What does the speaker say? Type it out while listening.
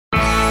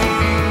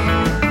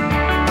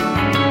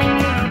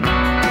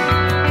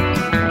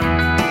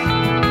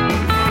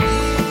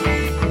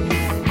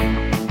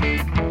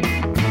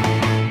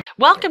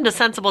Welcome to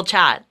Sensible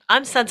Chat.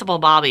 I'm Sensible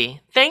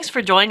Bobby. Thanks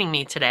for joining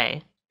me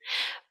today.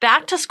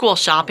 Back to school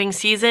shopping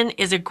season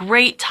is a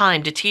great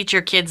time to teach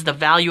your kids the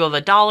value of a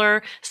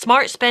dollar,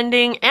 smart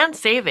spending, and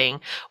saving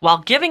while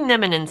giving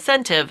them an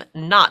incentive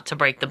not to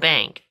break the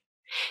bank.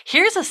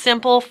 Here's a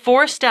simple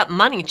 4-step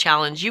money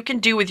challenge you can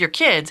do with your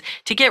kids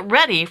to get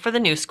ready for the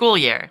new school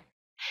year.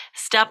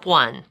 Step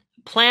 1.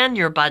 Plan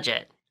your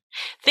budget.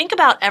 Think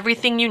about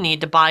everything you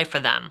need to buy for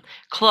them: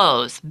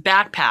 clothes,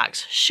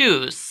 backpacks,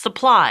 shoes,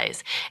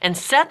 supplies, and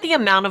set the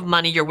amount of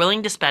money you're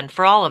willing to spend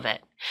for all of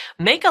it.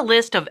 Make a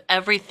list of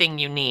everything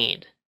you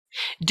need.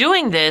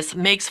 Doing this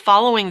makes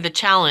following the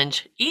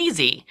challenge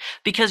easy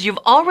because you've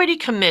already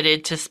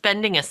committed to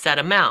spending a set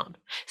amount.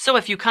 So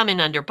if you come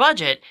in under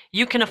budget,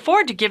 you can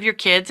afford to give your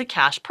kids a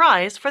cash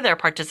prize for their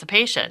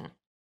participation.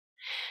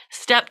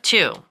 Step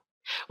 2.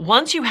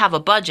 Once you have a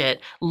budget,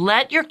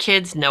 let your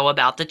kids know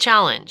about the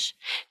challenge.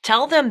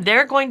 Tell them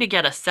they're going to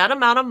get a set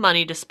amount of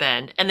money to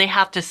spend and they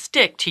have to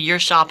stick to your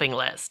shopping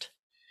list.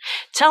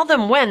 Tell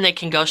them when they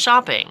can go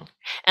shopping,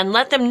 and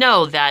let them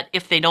know that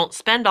if they don't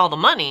spend all the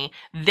money,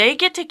 they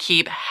get to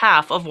keep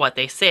half of what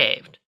they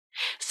saved.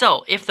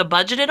 So if the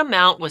budgeted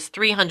amount was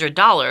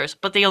 $300,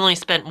 but they only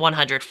spent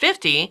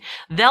 $150,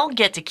 they'll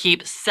get to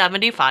keep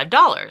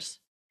 $75.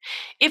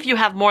 If you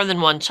have more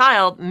than one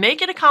child,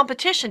 make it a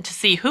competition to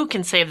see who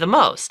can save the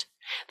most.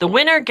 The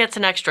winner gets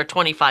an extra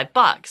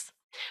 $25.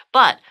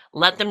 But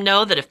let them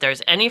know that if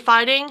there's any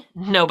fighting,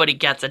 nobody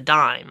gets a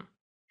dime.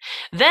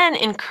 Then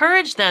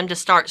encourage them to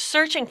start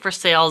searching for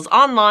sales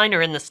online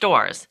or in the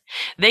stores.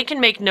 They can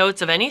make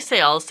notes of any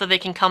sales so they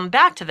can come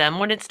back to them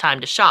when it's time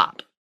to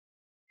shop.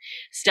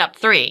 Step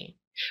 3.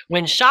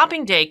 When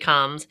shopping day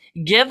comes,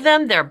 give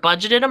them their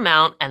budgeted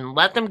amount and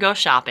let them go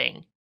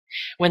shopping.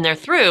 When they're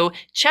through,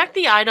 check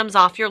the items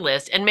off your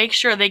list and make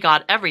sure they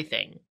got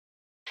everything.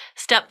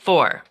 Step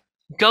 4.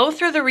 Go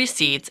through the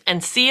receipts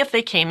and see if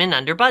they came in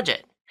under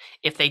budget.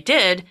 If they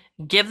did,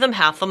 give them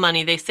half the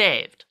money they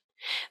saved.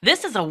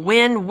 This is a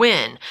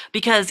win-win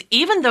because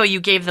even though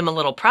you gave them a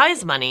little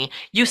prize money,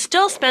 you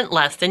still spent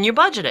less than you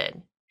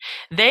budgeted.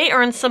 They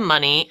earned some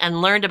money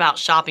and learned about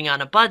shopping on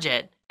a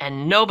budget,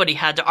 and nobody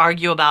had to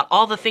argue about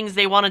all the things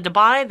they wanted to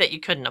buy that you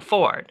couldn't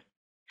afford.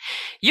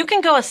 You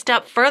can go a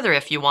step further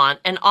if you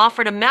want and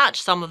offer to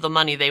match some of the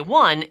money they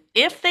won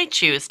if they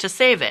choose to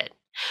save it,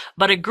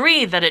 but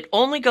agree that it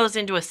only goes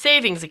into a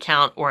savings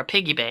account or a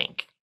piggy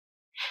bank.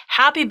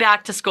 Happy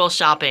back to school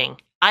shopping!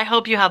 I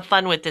hope you have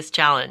fun with this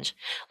challenge.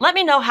 Let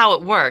me know how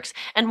it works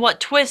and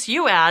what twists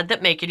you add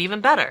that make it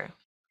even better.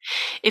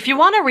 If you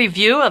want a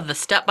review of the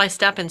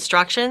step-by-step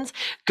instructions,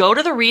 go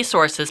to the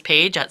resources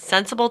page at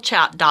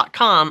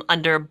sensiblechat.com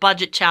under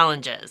Budget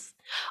Challenges.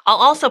 I'll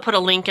also put a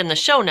link in the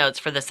show notes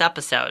for this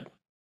episode.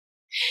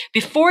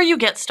 Before you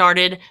get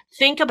started,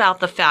 think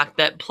about the fact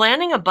that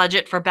planning a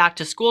budget for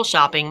back-to-school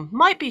shopping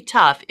might be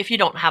tough if you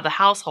don't have a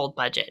household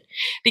budget,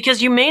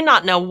 because you may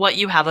not know what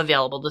you have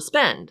available to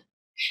spend.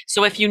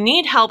 So if you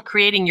need help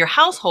creating your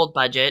household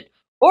budget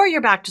or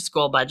your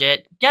back-to-school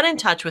budget, get in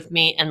touch with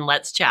me and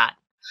let's chat.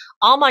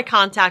 All my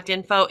contact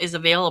info is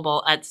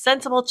available at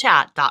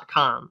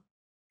sensiblechat.com.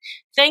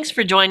 Thanks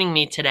for joining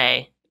me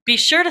today. Be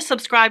sure to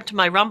subscribe to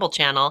my Rumble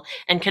channel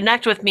and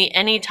connect with me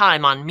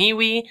anytime on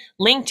MeWe,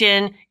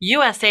 LinkedIn,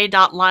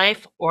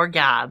 USA.life, or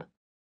Gab.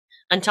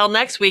 Until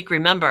next week,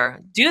 remember,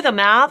 do the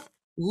math,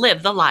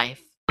 live the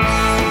life.